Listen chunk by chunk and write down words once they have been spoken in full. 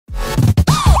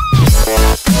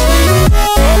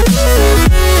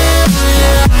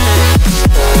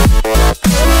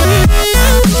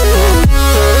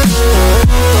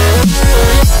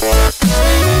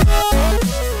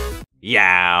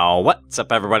What's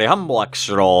up everybody,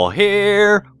 HumbleXtroll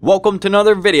here! Welcome to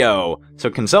another video! So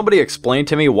can somebody explain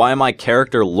to me why my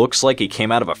character looks like he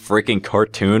came out of a freaking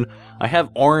cartoon? I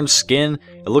have orange skin,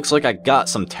 it looks like I got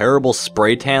some terrible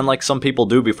spray tan like some people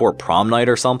do before prom night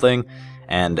or something,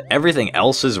 and everything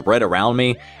else is red around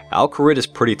me. Alcarid is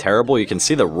pretty terrible, you can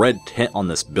see the red tint on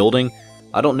this building.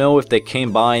 I don't know if they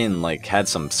came by and like had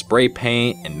some spray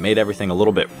paint and made everything a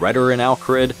little bit redder in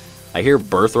Alcarid. I hear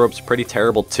Birthrope's pretty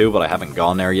terrible too, but I haven't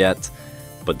gone there yet.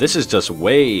 But this is just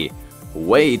way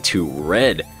too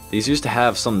red. These used to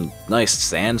have some nice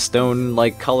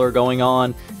sandstone-like color going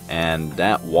on, and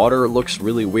that water looks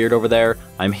really weird over there.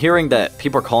 I'm hearing that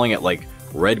people are calling it like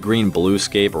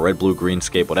red-green-bluescape or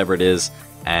red-blue-greenscape, whatever it is,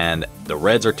 and the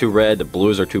reds are too red, the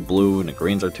blues are too blue, and the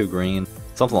greens are too green,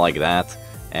 something like that.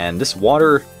 And this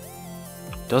water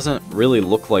doesn't really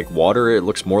look like water, it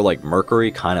looks more like mercury,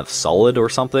 kind of solid or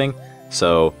something.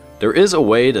 So there is a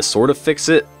way to sort of fix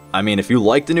it. I mean, if you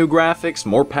like the new graphics,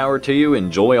 more power to you,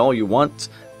 enjoy all you want,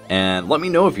 and let me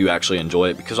know if you actually enjoy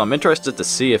it, because I'm interested to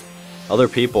see if other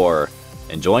people are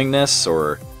enjoying this,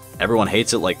 or everyone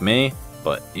hates it like me.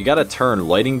 But you gotta turn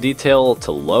lighting detail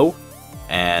to low,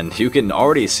 and you can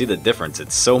already see the difference.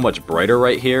 It's so much brighter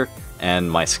right here, and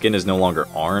my skin is no longer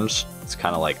orange. It's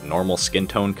kind of like normal skin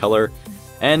tone color.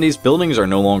 And these buildings are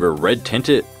no longer red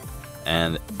tinted,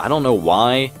 and I don't know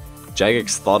why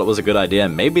Jagex thought it was a good idea.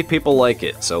 Maybe people like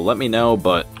it, so let me know,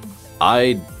 but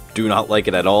I do not like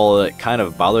it at all. It kind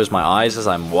of bothers my eyes as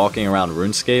I'm walking around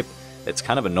RuneScape. It's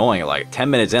kind of annoying. Like 10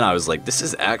 minutes in, I was like, this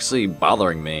is actually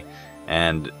bothering me.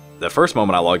 And the first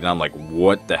moment I logged in, I'm like,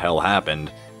 what the hell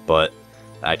happened? But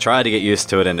I tried to get used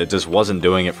to it, and it just wasn't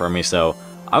doing it for me, so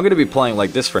I'm going to be playing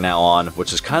like this for now on,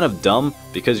 which is kind of dumb,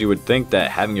 because you would think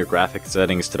that having your graphics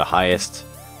settings to the highest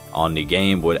on the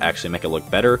game would actually make it look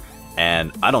better.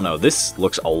 And I don't know, this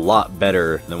looks a lot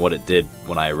better than what it did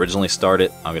when I originally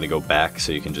started. I'm going to go back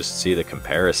so you can just see the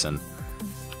comparison.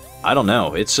 I don't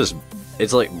know, it's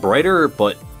like brighter,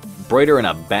 but brighter in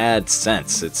a bad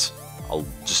sense. It's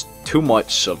just too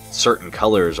much of certain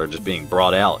colors are just being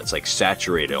brought out. It's like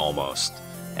saturated almost.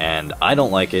 And I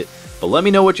don't like it. But let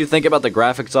me know what you think about the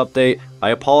graphics update. I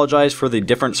apologize for the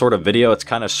different sort of video. It's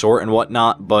kind of short and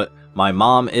whatnot, but my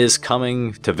mom is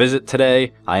coming to visit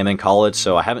today. I am in college,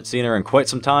 so I haven't seen her in quite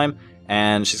some time,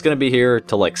 and she's going to be here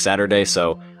till like Saturday,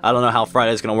 so I don't know how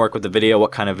Friday's going to work with the video,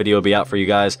 what kind of video will be out for you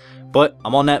guys, but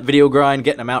I'm on that video grind,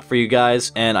 getting them out for you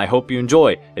guys, and I hope you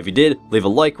enjoy. If you did, leave a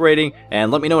like rating,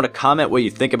 and let me know in a comment what you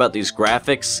think about these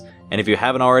graphics, and if you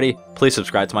haven't already, please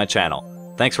subscribe to my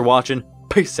channel. Thanks for watching.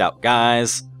 Peace out,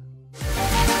 guys.